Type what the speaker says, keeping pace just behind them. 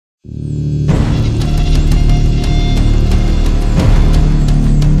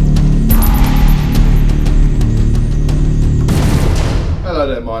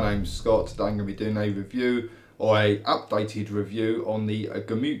today I'm going to be doing a review or a updated review on the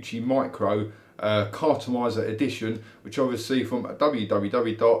Gamucci Micro Cartomizer edition, which I received from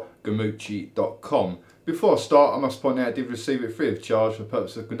www.gamucci.com. Before I start, I must point out I did receive it free of charge for the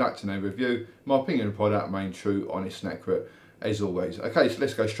purpose of conducting a review. My opinion of the product remains true, honest and accurate as always. Okay, so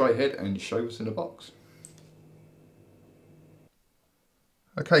let's go straight ahead and show what's in the box.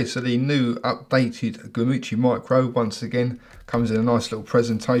 Okay, so the new updated Gamucci Micro once again comes in a nice little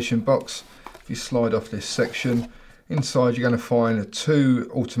presentation box. If you slide off this section, inside you're going to find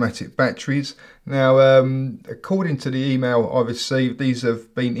two automatic batteries. Now, according to the email I received, these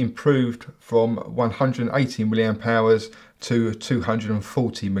have been improved from 180 milliamp hours to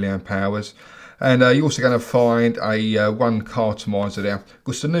 240 milliamp hours. And you're also going to find a one cartomizer there,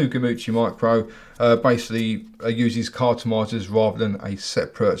 because the new Gamucci Micro basically uses cartomizers rather than a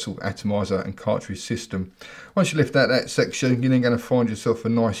separate sort of atomizer and cartridge system. Once you lift out that section, you're then going to find yourself a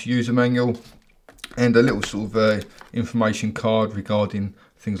nice user manual and a little sort of information card regarding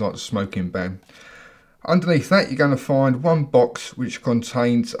things like the smoking ban. Underneath that, you're going to find one box which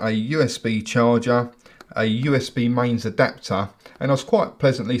contains a USB charger, a USB mains adapter, and I was quite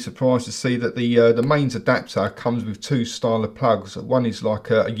pleasantly surprised to see that the mains adapter comes with two style of plugs. One is like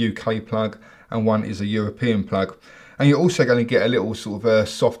a UK plug and one is a European plug. And you're also going to get a little sort of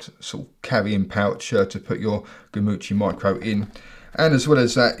soft sort of carrying pouch to put your Gamucci Micro in. And as well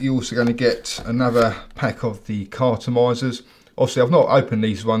as that, you're also going to get another pack of the cartomizers. Obviously, I've not opened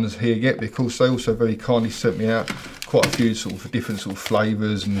these ones here yet because they also very kindly sent me out quite a few sort of different sort of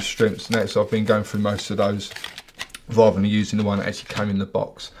flavours and strengths and that, so I've been going through most of those rather than using the one that actually came in the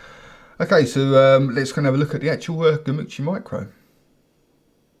box. Okay, so let's go and have a look at the actual Gamucci Micro.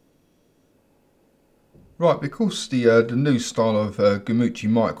 Right, because the new style of Gamucci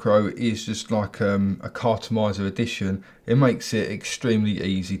Micro is just like a cartomizer edition, it makes it extremely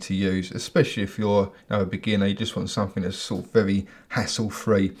easy to use, especially if you're a beginner. You just want something that's sort of very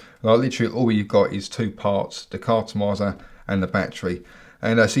hassle-free. Like literally all you've got is two parts, the cartomizer and the battery.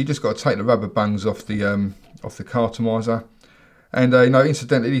 And so you just got to take the rubber bungs off the cartomizer. And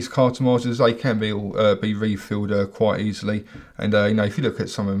incidentally, these cartomizers, they can be refilled quite easily. And if you look at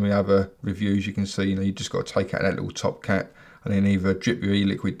some of my other reviews, you can see you just got to take out that little top cap and then either drip your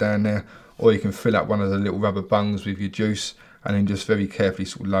e-liquid down there, or you can fill up one of the little rubber bungs with your juice and then just very carefully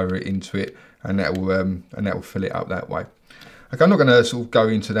sort of lower it into it, and that will fill it up that way. Okay, I'm not going to sort of go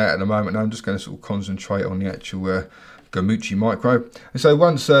into that at the moment. I'm just going to sort of concentrate on the actual Gamucci Micro. And so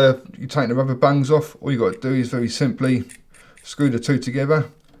once you take the rubber bungs off, all you got to do is very simply screw the two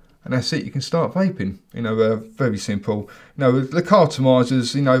together, and that's it. You can start vaping. Very simple. The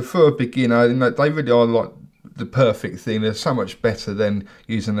cartomizers, for a beginner, they really are like the perfect thing. They're so much better than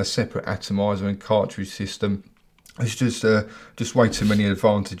using a separate atomizer and cartridge system. It's just way too many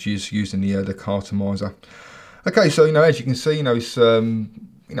advantages using the cartomizer. Okay, so as you can see, it's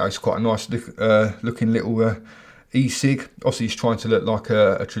quite a nice looking little e-cig. Obviously, it's trying to look like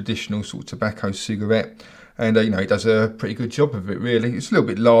a traditional sort of tobacco cigarette. And it does a pretty good job of it, really. It's a little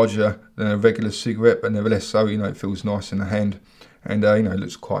bit larger than a regular cigarette, but nevertheless, so it feels nice in the hand, and it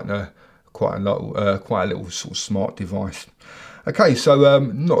looks quite a little sort of smart device. Okay, so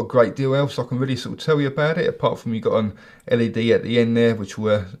not a great deal else I can really sort of tell you about it, apart from you've got an LED at the end there, which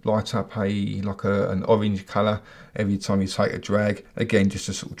will light up an orange colour every time you take a drag. Again, just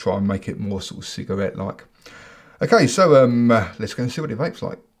to sort of try and make it more sort of cigarette-like. Okay, so let's go and see what it vapes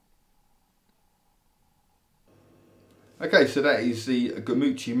like. Okay, so that is the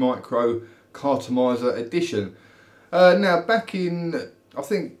Gamucci Micro Cartomizer edition. Now, back in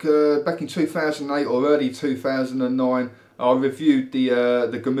 2008 or early 2009, I reviewed the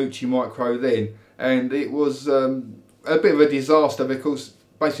Gamucci Micro then, and it was a bit of a disaster because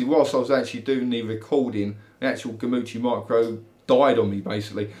basically whilst I was actually doing the recording, the actual Gamucci Micro died on me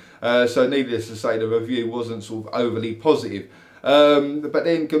basically. So needless to say, the review wasn't sort of overly positive. But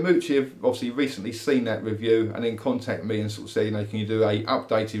then Gamucci have obviously recently seen that review and then contacted me and sort of said, can you do a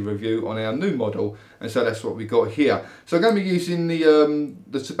updated review on our new model? And so that's what we got here. So I'm going to be using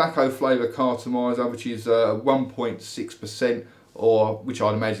the tobacco flavour cartomizer, which is 1.6%, or which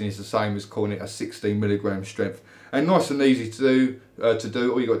I'd imagine is the same as calling it a 16 milligram strength. And nice and easy to do.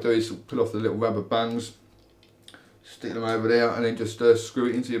 All you got to do is pull off the little rubber bungs, stick them over there, and then just screw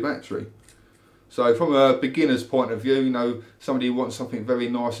it into your battery. So from a beginner's point of view, somebody who wants something very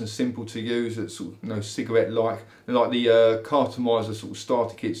nice and simple to use, that's sort of, cigarette-like, and like the cartomizer sort of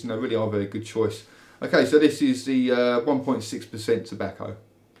starter kits, really are a very good choice. Okay, so this is the 1.6% tobacco.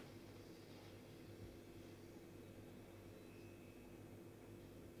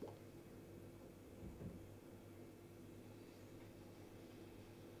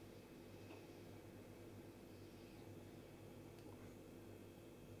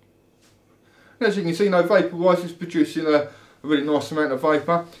 And as you can see, vapour wise, it's producing a really nice amount of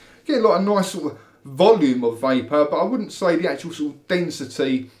vapour. Getting like a nice sort of volume of vapour, but I wouldn't say the actual sort of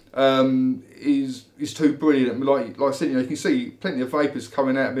density is too brilliant. Like I said, you can see plenty of vapours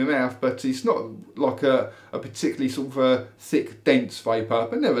coming out of my mouth, but it's not like a particularly sort of thick, dense vapour.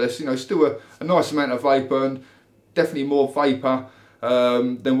 But nevertheless, still a nice amount of vapour, and definitely more vapour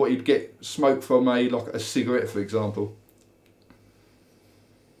than what you'd get smoke from like a cigarette, for example.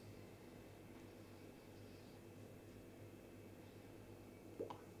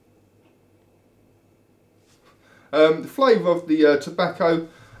 The flavour of the tobacco,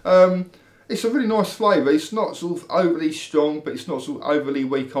 it's a really nice flavour. It's not sort of overly strong, but it's not sort of overly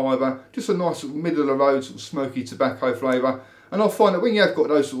weak either. Just a nice sort of middle of the road sort of smoky tobacco flavour. And I find that when you have got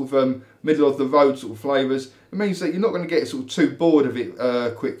those sort of middle of the road sort of flavours, it means that you're not going to get sort of too bored of it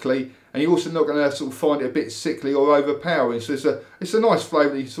quickly, and you're also not going to sort of find it a bit sickly or overpowering. So it's a nice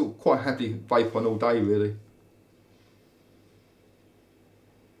flavour that you sort of quite happily vape on all day, really.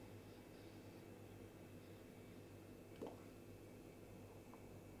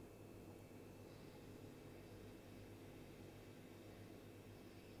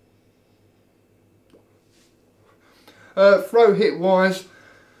 Throat hit wise,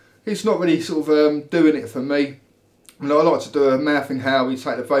 it's not really sort of doing it for me. I like to do a mouth inhale. You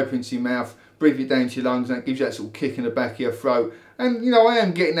take the vapour into your mouth, breathe it down to your lungs, and that gives you that sort of kick in the back of your throat. And I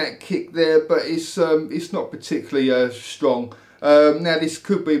am getting that kick there, but it's not particularly strong. Now this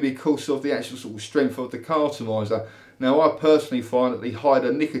could be because of the actual sort of strength of the cartomiser. Now I personally find that the higher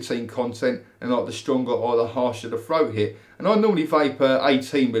the nicotine content and like the stronger or the harsher the throat hit. And I normally vape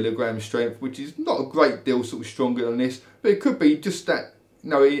 18mg strength, which is not a great deal sort of stronger than this, but it could be just that,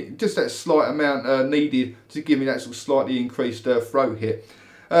 just that slight amount needed to give me that sort of slightly increased throat hit.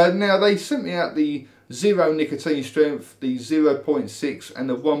 Now they sent me out the 0 nicotine strength, the 0.6 and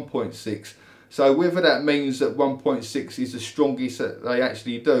the 1.6. So whether that means that 1.6 is the strongest that they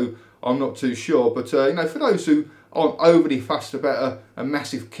actually do, I'm not too sure. But for those who aren't overly fussed about a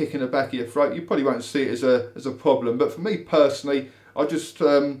massive kick in the back of your throat, you probably won't see it as a problem. But for me personally, I just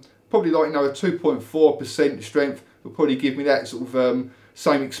probably like a 2.4% strength will probably give me that sort of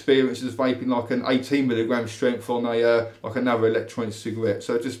same experience as vaping like an 18mg strength on a like another electronic cigarette.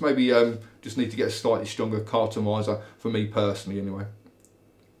 So just maybe just need to get a slightly stronger cartomiser for me personally, anyway.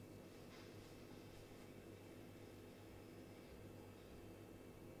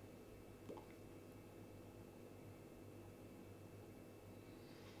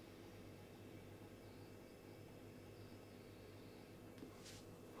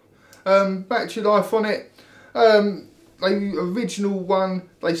 Battery life on it, the original one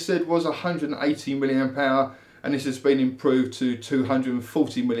they said was 180 milliamp hour, and this has been improved to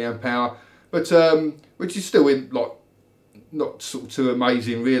 240 milliamp hour, but which is still not sort of too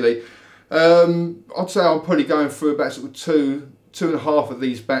amazing really. I'd say I'm probably going through about sort of two and a half of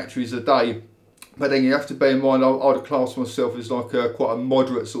these batteries a day, but then you have to bear in mind I'd class myself as like quite a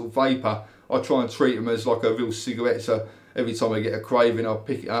moderate sort of vapor. I try and treat them as like a real cigarette, so every time I get a craving I'll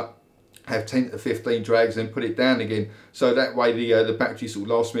pick it up, have 10 to 15 drags, and put it down again. So that way the battery sort of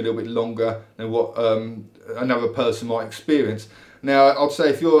lasts me a little bit longer than what another person might experience. Now I'd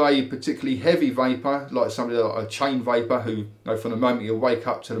say if you're a particularly heavy vapor, like somebody like a chain vapor who, from the moment you wake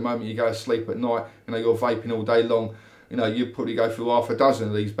up to the moment you go to sleep at night, you're vaping all day long, you'd probably go through half a dozen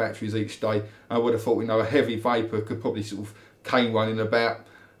of these batteries each day. I would have thought a heavy vapor could probably sort of cane one in about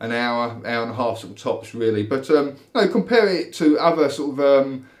an hour and a half sort of tops really. But compare it to other sort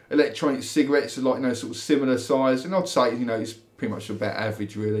of electronic cigarettes are like sort of similar size, and I'd say it's pretty much about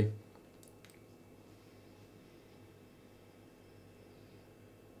average really.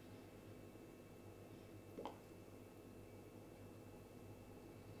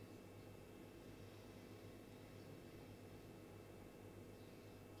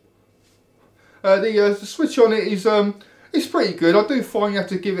 The switch on it is it's pretty good. I do find you have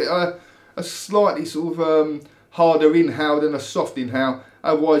to give it a slightly sort of harder inhale than a soft inhale.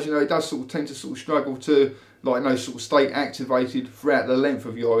 Otherwise, it does sort of tend to sort of struggle to sort of stay activated throughout the length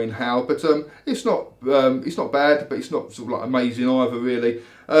of your inhale. But it's not bad, but it's not sort of like amazing either really.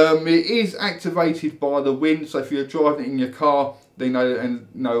 It is activated by the wind, so if you're driving it in your car, then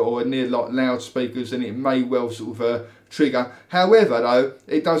or near like loudspeakers, then it may well sort of trigger. However, though,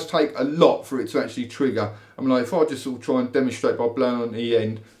 it does take a lot for it to actually trigger. I mean, if I just sort of try and demonstrate by blowing on the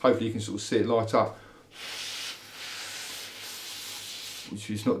end, hopefully you can sort of see it light up, which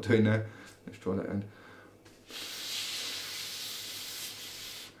it's not doing there. Let's try that end.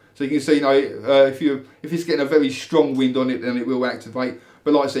 So you can see, if it's getting a very strong wind on it, then it will activate.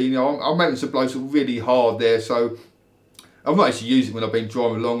 But like I say, I'm managing to blow sort of really hard there, so I've not actually used it when I've been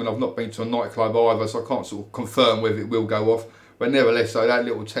driving along, and I've not been to a nightclub either, so I can't sort of confirm whether it will go off. But nevertheless, so that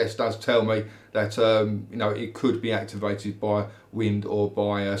little test does tell me that you know, it could be activated by wind or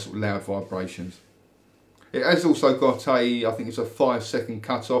by sort of loud vibrations. It has also got a, I think it's a 5-second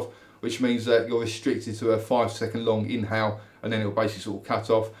cut off, which means that you're restricted to a 5-second long inhale, and then it'll basically sort of cut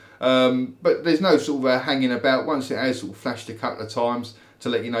off. But there's no sort of hanging about. Once it has sort of flashed a couple of times to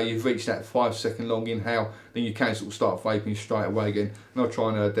let you know you've reached that 5-second long inhale, then you can sort of start vaping straight away again. And I'll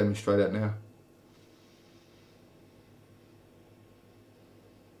try and demonstrate that now.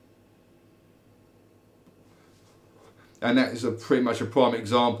 And that is pretty much a prime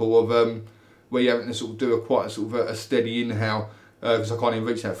example of where you're having to sort of do quite a steady inhale, because I can't even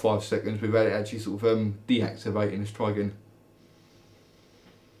reach that 5 seconds without it actually sort of deactivating. Let's try again.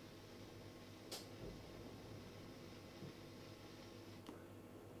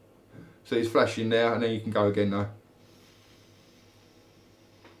 So it's flashing now, and then you can go again now.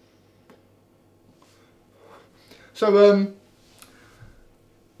 So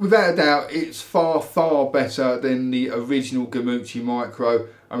without a doubt, it's far better than the original Gamucci Micro.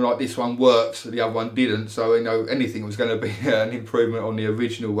 I mean, like, this one works, the other one didn't, so you know, anything was going to be an improvement on the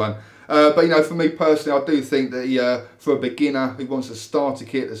original one. But you know, for me personally, I do think that for a beginner who wants a starter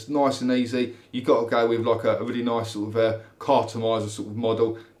kit that's nice and easy, you've got to go with like a really nice sort of cartomizer sort of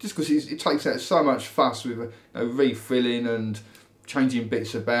model, just because it takes out so much fuss with you know, refilling and changing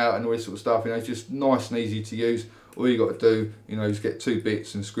bits about and all this sort of stuff. You know, it's just nice and easy to use. All you got to do, you know, is get 2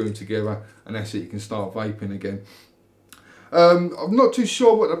 bits and screw them together, and that's it. You can start vaping again. I'm not too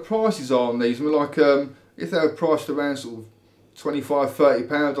sure what the prices are on these. I mean, like, if they were priced around sort of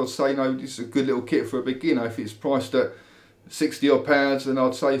 £25–30, I'd say, no, this is a good little kit for a beginner. If it's priced at £60 odd, then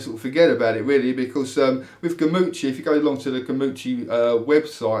I'd say sort of forget about it really, because with Gamucci, if you go along to the Gamucci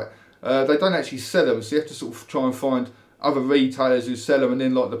website, they don't actually sell them, so you have to sort of try and find other retailers who sell them, and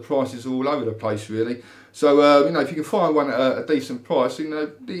then like the prices are all over the place really. So you know, if you can find one at a decent price, you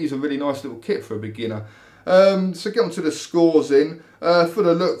know, it is a really nice little kit for a beginner. So get on to the scores in. For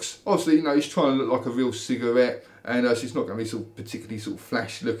the looks, obviously, you know, he's trying to look like a real cigarette, and so it's not going to be sort of particularly sort of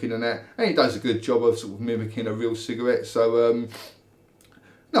flash looking and that, and he does a good job of sort of mimicking a real cigarette. So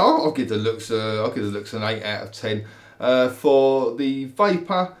no, I'll give the looks an 8 out of 10. For the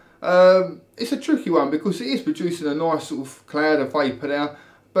vapour, it's a tricky one because it is producing a nice sort of cloud of vapour now,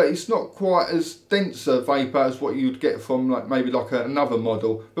 but it's not quite as dense a vapour as what you'd get from like maybe like another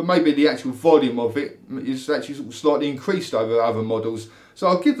model, but maybe the actual volume of it is actually sort of slightly increased over other models. So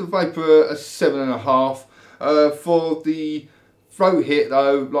I'll give the vapour a 7.5. For the throat hit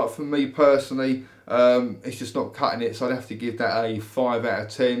though, like for me personally, it's just not cutting it, so I'd have to give that a 5 out of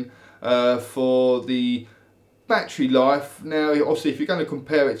 10. For the battery life, now obviously if you're going to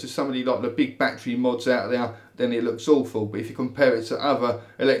compare it to somebody like the big battery mods out there, then it looks awful. But if you compare it to other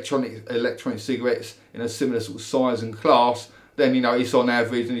electronic cigarettes in a similar sort of size and class, then you know, it's on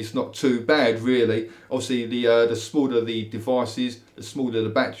average and it's not too bad really. Obviously the smaller the device is, the smaller the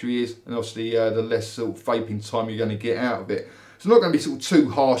battery is, and obviously the less sort of vaping time you're going to get out of it. So I'm not going to be sort of too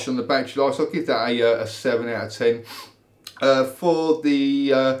harsh on the battery life, so I'll give that a 7 out of 10. For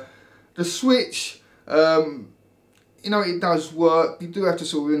the switch, you know, it does work. You do have to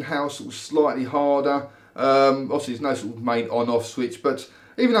sort of inhale sort of slightly harder. Obviously there's no sort of main on-off switch, but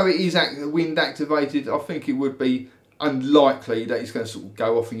even though it is wind activated, I think it would be unlikely that it's going to sort of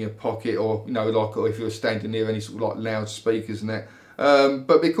go off in your pocket, or you know, like, or if you're standing near any sort of like loudspeakers and that.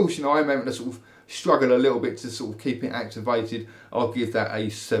 But because you know, I'm having to sort of struggle a little bit to sort of keep it activated, I'll give that a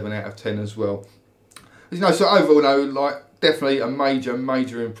 7 out of 10 as well. You know, so overall, though, like, definitely a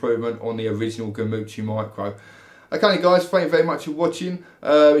major improvement on the original Gamucci Micro. Okay guys, thank you very much for watching.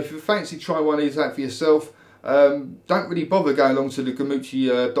 If you fancy trying one of these out for yourself, don't really bother going along to the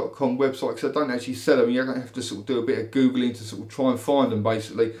Gamucci.com website, because I don't actually sell them. You're going to have to sort of do a bit of Googling to sort of try and find them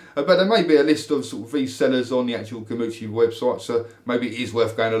basically. But there may be a list of sort of resellers on the actual Gamucci website, so maybe it is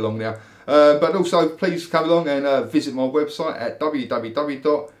worth going along now. But also please come along and visit my website at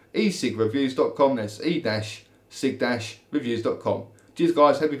www.e-cig-reviews.com. That's e-cig-reviews.com. Cheers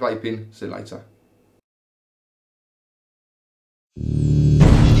guys, happy vaping, see you later.